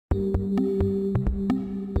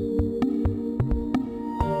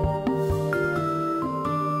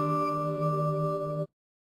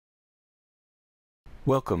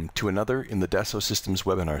Welcome to another in the Dassault Systems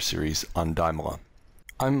webinar series on Dymola.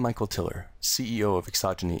 I'm Michael Tiller, CEO of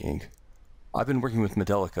Exogeny Inc. I've been working with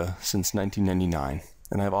Modelica since 1999,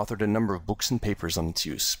 and I've authored a number of books and papers on its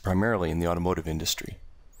use, primarily in the automotive industry.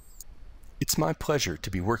 It's my pleasure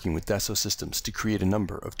to be working with Dassault Systems to create a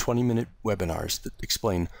number of 20-minute webinars that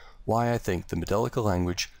explain why I think the Modelica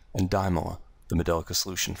language and Dymola, the Modelica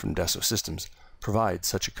solution from Dassault Systems, provide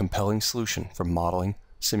such a compelling solution for modeling,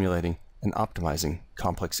 simulating, and optimizing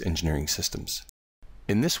complex engineering systems.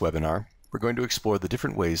 In this webinar, we're going to explore the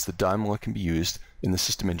different ways that Dymola can be used in the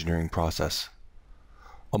system engineering process.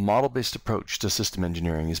 A model-based approach to system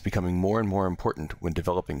engineering is becoming more and more important when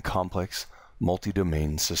developing complex,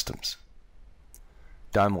 multi-domain systems.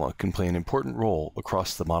 Dymola can play an important role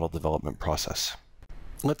across the model development process.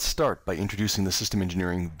 Let's start by introducing the system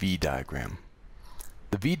engineering V-diagram.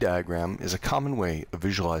 The V-diagram is a common way of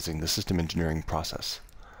visualizing the system engineering process.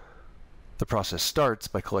 The process starts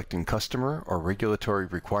by collecting customer or regulatory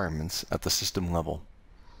requirements at the system level.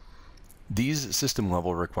 These system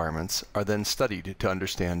level requirements are then studied to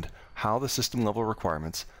understand how the system level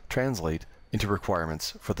requirements translate into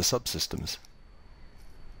requirements for the subsystems.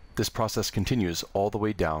 This process continues all the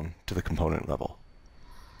way down to the component level.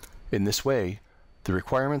 In this way, the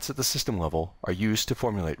requirements at the system level are used to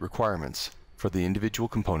formulate requirements for the individual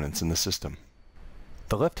components in the system.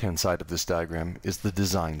 The left-hand side of this diagram is the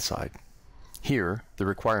design side. Here, the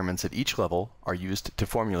requirements at each level are used to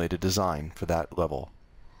formulate a design for that level.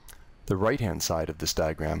 The right-hand side of this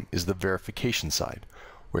diagram is the verification side,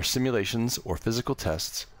 where simulations or physical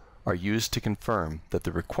tests are used to confirm that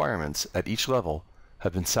the requirements at each level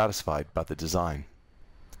have been satisfied by the design.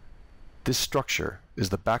 This structure is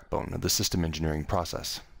the backbone of the system engineering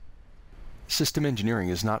process. System engineering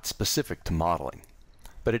is not specific to modeling,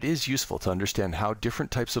 but it is useful to understand how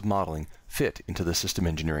different types of modeling fit into the system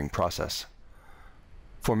engineering process.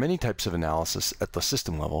 For many types of analysis at the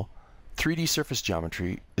system level, 3D surface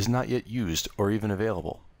geometry is not yet used or even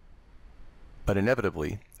available. But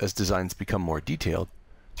inevitably, as designs become more detailed,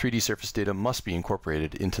 3D surface data must be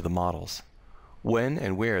incorporated into the models. When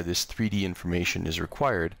and where this 3D information is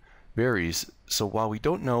required varies, so while we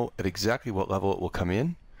don't know at exactly what level it will come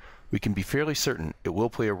in, we can be fairly certain it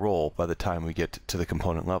will play a role by the time we get to the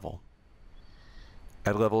component level.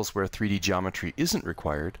 At levels where 3D geometry isn't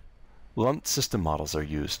required, lumped system models are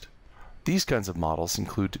used. These kinds of models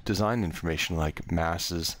include design information like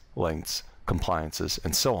masses, lengths, compliances,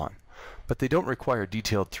 and so on, but they don't require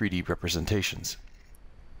detailed 3D representations.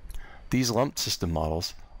 These lumped system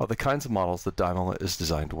models are the kinds of models that Dymola is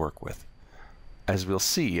designed to work with. As we'll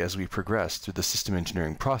see as we progress through the system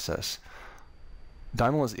engineering process,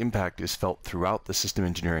 Dymola's impact is felt throughout the system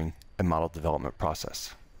engineering and model development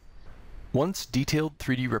process. Once detailed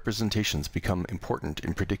 3D representations become important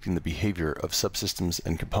in predicting the behavior of subsystems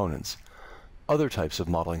and components, other types of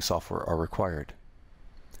modeling software are required.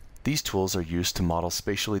 These tools are used to model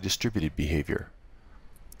spatially distributed behavior.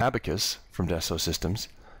 Abacus, from Dassault Systems,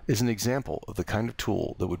 is an example of the kind of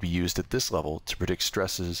tool that would be used at this level to predict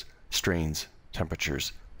stresses, strains,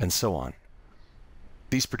 temperatures, and so on.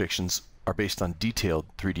 These predictions are based on detailed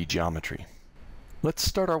 3D geometry. Let's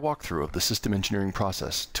start our walkthrough of the system engineering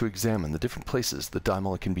process to examine the different places that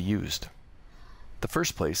Dymola can be used. The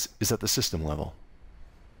first place is at the system level.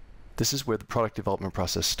 This is where the product development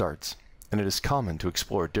process starts, and it is common to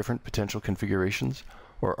explore different potential configurations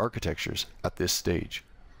or architectures at this stage.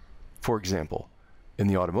 For example, in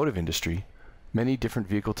the automotive industry, many different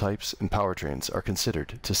vehicle types and powertrains are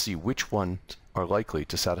considered to see which ones are likely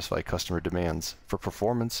to satisfy customer demands for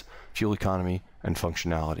performance, fuel economy, and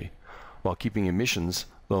functionality, while keeping emissions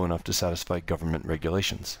low enough to satisfy government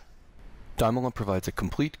regulations. Dymola provides a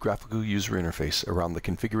complete graphical user interface around the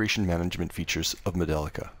configuration management features of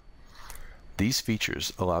Modelica. These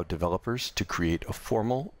features allow developers to create a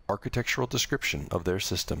formal architectural description of their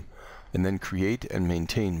system and then create and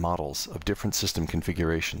maintain models of different system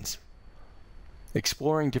configurations.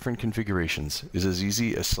 Exploring different configurations is as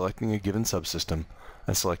easy as selecting a given subsystem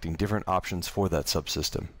and selecting different options for that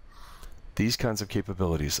subsystem. These kinds of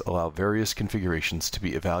capabilities allow various configurations to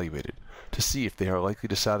be evaluated to see if they are likely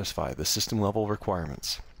to satisfy the system-level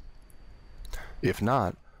requirements. If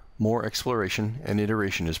not, more exploration and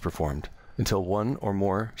iteration is performed until one or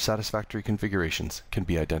more satisfactory configurations can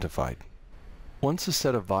be identified. Once a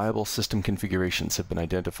set of viable system configurations have been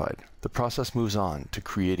identified, the process moves on to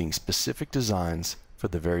creating specific designs for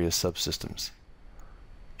the various subsystems.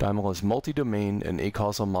 Dymola's multi-domain and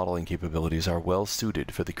acausal modeling capabilities are well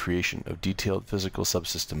suited for the creation of detailed physical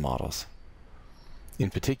subsystem models. In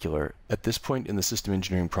particular, at this point in the system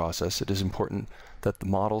engineering process, it is important that the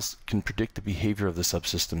models can predict the behavior of the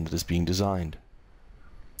subsystem that is being designed.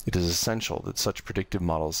 It is essential that such predictive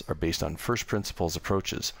models are based on first principles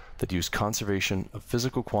approaches that use conservation of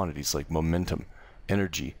physical quantities like momentum,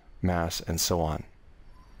 energy, mass, and so on.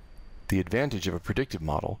 The advantage of a predictive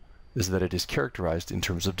model is that it is characterized in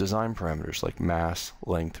terms of design parameters like mass,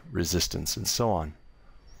 length, resistance, and so on.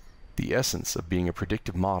 The essence of being a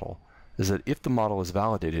predictive model is that if the model is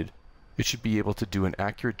validated, it should be able to do an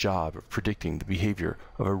accurate job of predicting the behavior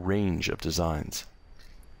of a range of designs.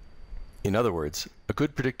 In other words, a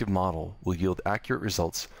good predictive model will yield accurate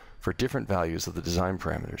results for different values of the design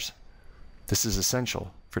parameters. This is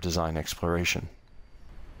essential for design exploration.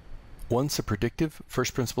 Once a predictive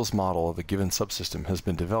first principles model of a given subsystem has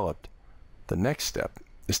been developed, the next step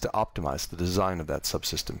is to optimize the design of that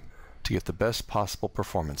subsystem to get the best possible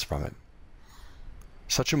performance from it.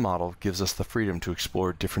 Such a model gives us the freedom to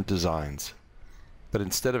explore different designs, but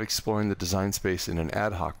instead of exploring the design space in an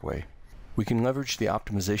ad hoc way, we can leverage the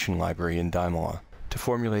optimization library in Dymola to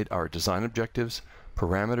formulate our design objectives,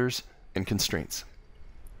 parameters, and constraints.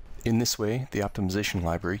 In this way, the optimization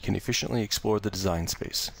library can efficiently explore the design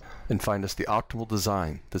space and find us the optimal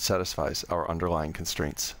design that satisfies our underlying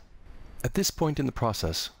constraints. At this point in the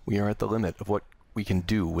process, we are at the limit of what we can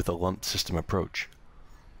do with a lumped system approach.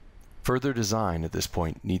 Further design at this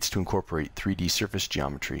point needs to incorporate 3D surface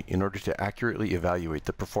geometry in order to accurately evaluate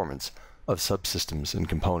the performance of subsystems and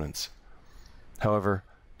components. However,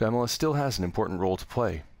 Dymola still has an important role to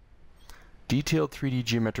play. Detailed 3D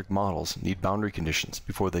geometric models need boundary conditions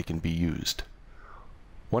before they can be used.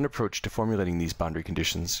 One approach to formulating these boundary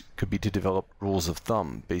conditions could be to develop rules of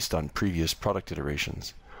thumb based on previous product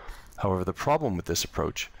iterations. However, the problem with this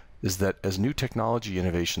approach is that as new technology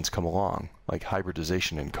innovations come along, like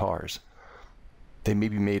hybridization in cars, they may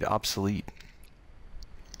be made obsolete.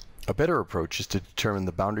 A better approach is to determine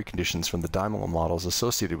the boundary conditions from the Dymola models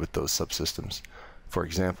associated with those subsystems. For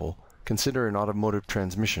example, consider an automotive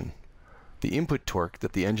transmission. The input torque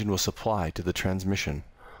that the engine will supply to the transmission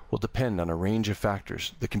will depend on a range of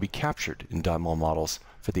factors that can be captured in Dymola models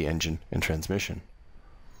for the engine and transmission.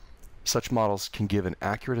 Such models can give an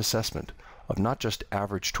accurate assessment of not just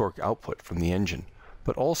average torque output from the engine,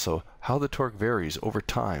 but also how the torque varies over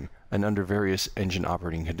time and under various engine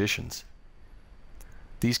operating conditions.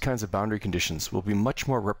 These kinds of boundary conditions will be much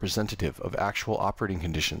more representative of actual operating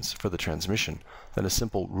conditions for the transmission than a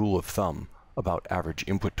simple rule of thumb about average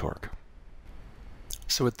input torque.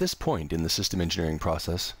 So at this point in the system engineering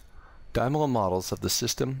process, Dymola models of the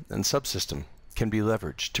system and subsystem can be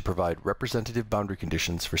leveraged to provide representative boundary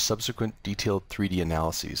conditions for subsequent detailed 3D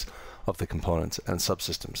analyses of the components and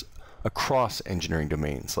subsystems across engineering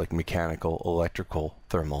domains like mechanical, electrical,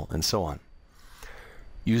 thermal, and so on.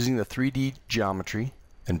 Using the 3D geometry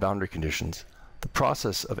and boundary conditions, the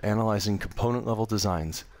process of analyzing component-level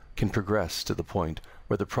designs can progress to the point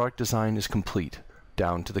where the product design is complete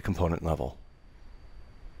down to the component level.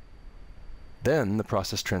 Then the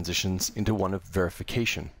process transitions into one of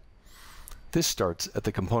verification. This starts at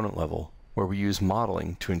the component level, where we use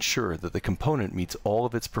modeling to ensure that the component meets all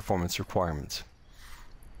of its performance requirements.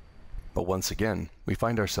 But once again, we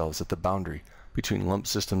find ourselves at the boundary between lumped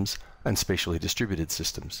systems and spatially distributed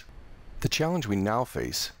systems. The challenge we now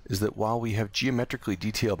face is that while we have geometrically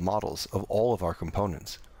detailed models of all of our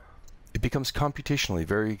components, it becomes computationally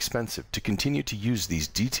very expensive to continue to use these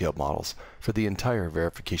detailed models for the entire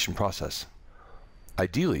verification process.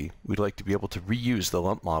 Ideally, we'd like to be able to reuse the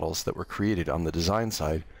lump models that were created on the design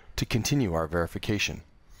side to continue our verification.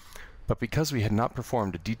 But because we had not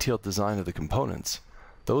performed a detailed design of the components,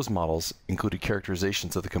 those models included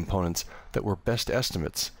characterizations of the components that were best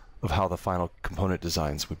estimates of how the final component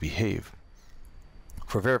designs would behave.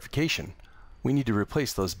 For verification, we need to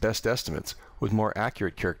replace those best estimates with more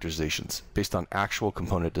accurate characterizations based on actual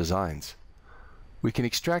component designs. We can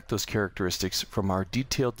extract those characteristics from our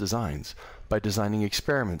detailed designs by designing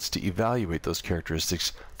experiments to evaluate those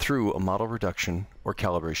characteristics through a model reduction or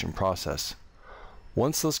calibration process.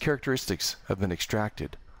 Once those characteristics have been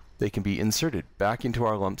extracted, they can be inserted back into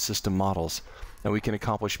our lumped system models, and we can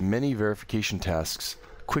accomplish many verification tasks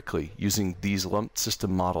quickly using these lumped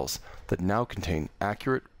system models that now contain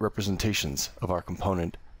accurate representations of our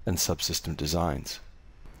component and subsystem designs.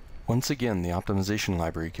 Once again, the optimization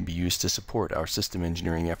library can be used to support our system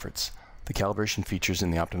engineering efforts. The calibration features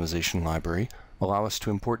in the optimization library allow us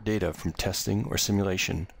to import data from testing or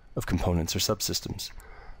simulation of components or subsystems.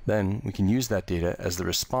 Then we can use that data as the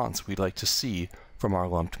response we'd like to see from our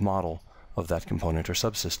lumped model of that component or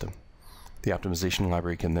subsystem. The optimization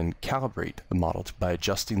library can then calibrate the model by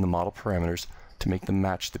adjusting the model parameters to make them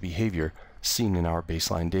match the behavior seen in our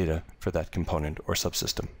baseline data for that component or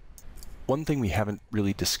subsystem. One thing we haven't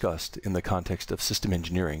really discussed in the context of system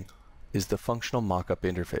engineering is the Functional Mockup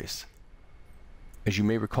Interface. As you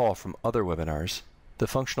may recall from other webinars, the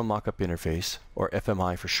Functional Mockup Interface, or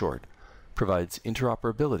FMI for short, provides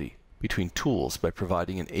interoperability between tools by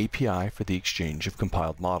providing an API for the exchange of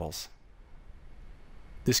compiled models.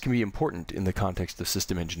 This can be important in the context of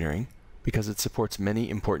system engineering because it supports many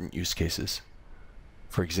important use cases.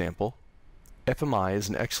 For example, FMI is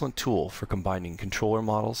an excellent tool for combining controller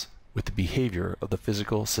models with the behavior of the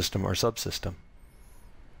physical system or subsystem.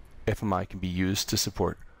 FMI can be used to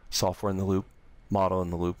support software-in-the-loop,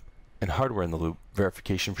 model-in-the-loop, and hardware-in-the-loop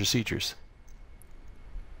verification procedures.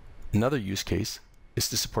 Another use case is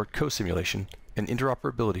to support co-simulation and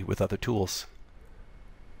interoperability with other tools.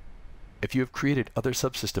 If you have created other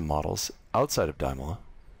subsystem models outside of Dymola,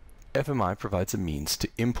 FMI provides a means to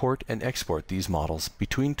import and export these models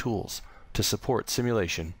between tools to support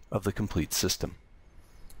simulation of the complete system.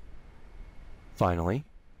 Finally,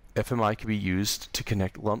 FMI can be used to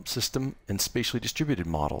connect lump system and spatially distributed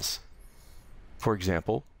models. For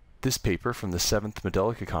example, this paper from the 7th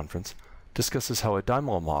Medelica Conference discusses how a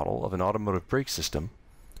Dymola model of an automotive brake system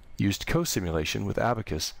used co-simulation with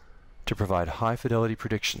Abacus to provide high-fidelity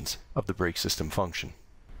predictions of the brake system function.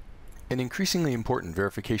 An increasingly important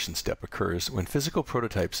verification step occurs when physical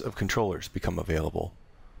prototypes of controllers become available.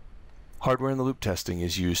 Hardware-in-the-loop testing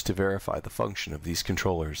is used to verify the function of these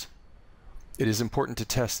controllers. It is important to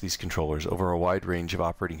test these controllers over a wide range of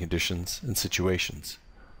operating conditions and situations.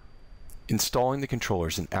 Installing the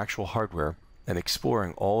controllers in actual hardware and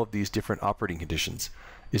exploring all of these different operating conditions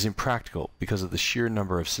is impractical because of the sheer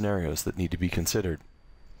number of scenarios that need to be considered.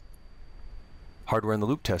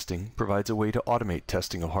 Hardware-in-the-loop testing provides a way to automate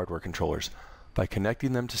testing of hardware controllers by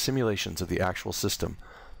connecting them to simulations of the actual system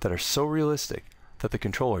that are so realistic that the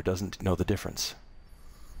controller doesn't know the difference.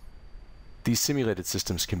 These simulated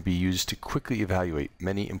systems can be used to quickly evaluate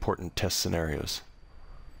many important test scenarios.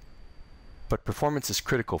 But performance is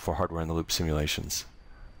critical for hardware-in-the-loop simulations.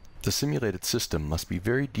 The simulated system must be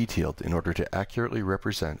very detailed in order to accurately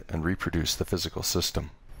represent and reproduce the physical system.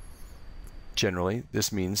 Generally,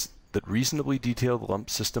 this means that reasonably detailed lump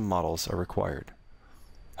system models are required.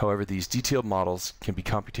 However, these detailed models can be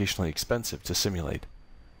computationally expensive to simulate.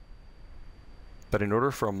 But in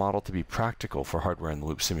order for a model to be practical for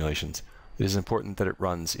hardware-in-the-loop simulations, it is important that it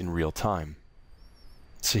runs in real time.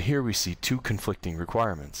 So here we see two conflicting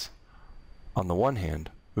requirements. On the one hand,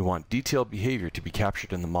 we want detailed behavior to be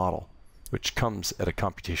captured in the model, which comes at a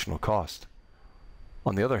computational cost.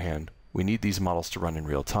 On the other hand, we need these models to run in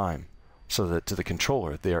real time, so that to the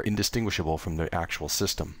controller they are indistinguishable from the actual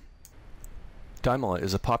system. Dymola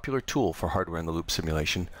is a popular tool for hardware-in-the-loop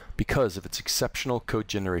simulation because of its exceptional code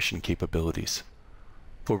generation capabilities.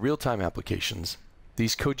 For real-time applications,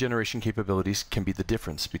 these code generation capabilities can be the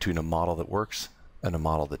difference between a model that works and a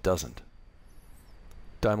model that doesn't.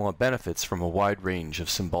 Dymola benefits from a wide range of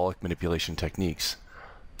symbolic manipulation techniques.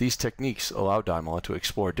 These techniques allow Dymola to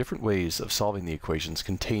explore different ways of solving the equations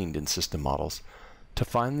contained in system models to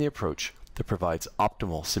find the approach that provides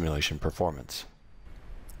optimal simulation performance.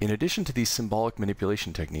 In addition to these symbolic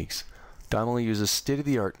manipulation techniques, Dymola uses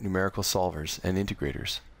state-of-the-art numerical solvers and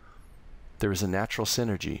integrators. There is a natural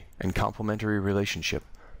synergy and complementary relationship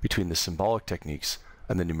between the symbolic techniques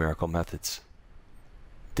and the numerical methods.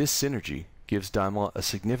 This synergy gives Dymola a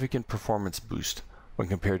significant performance boost when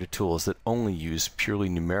compared to tools that only use purely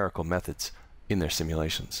numerical methods in their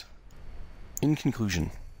simulations. In conclusion,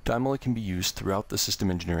 Dymola can be used throughout the system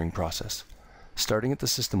engineering process. Starting at the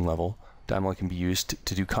system level, Dymola can be used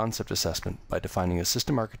to do concept assessment by defining a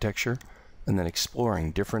system architecture and then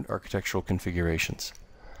exploring different architectural configurations.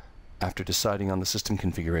 After deciding on the system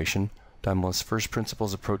configuration, Dymola's first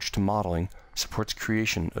principles approach to modeling supports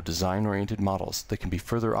creation of design-oriented models that can be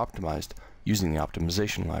further optimized using the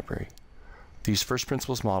optimization library. These first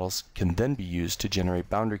principles models can then be used to generate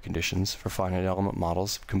boundary conditions for finite element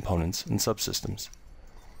models of components and subsystems.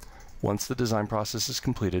 Once the design process is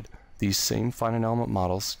completed, these same finite element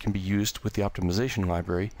models can be used with the optimization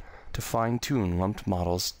library to fine-tune lumped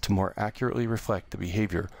models to more accurately reflect the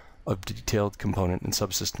behavior of detailed component and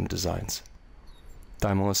subsystem designs.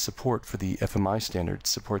 Dymola's support for the FMI standard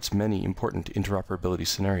supports many important interoperability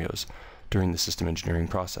scenarios during the system engineering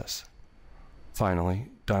process. Finally,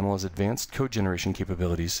 Dymola's advanced code generation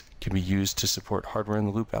capabilities can be used to support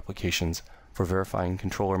hardware-in-the-loop applications for verifying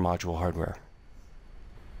controller module hardware.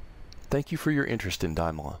 Thank you for your interest in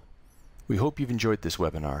Dymola. We hope you've enjoyed this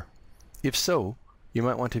webinar. If so, you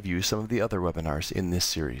might want to view some of the other webinars in this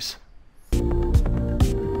series.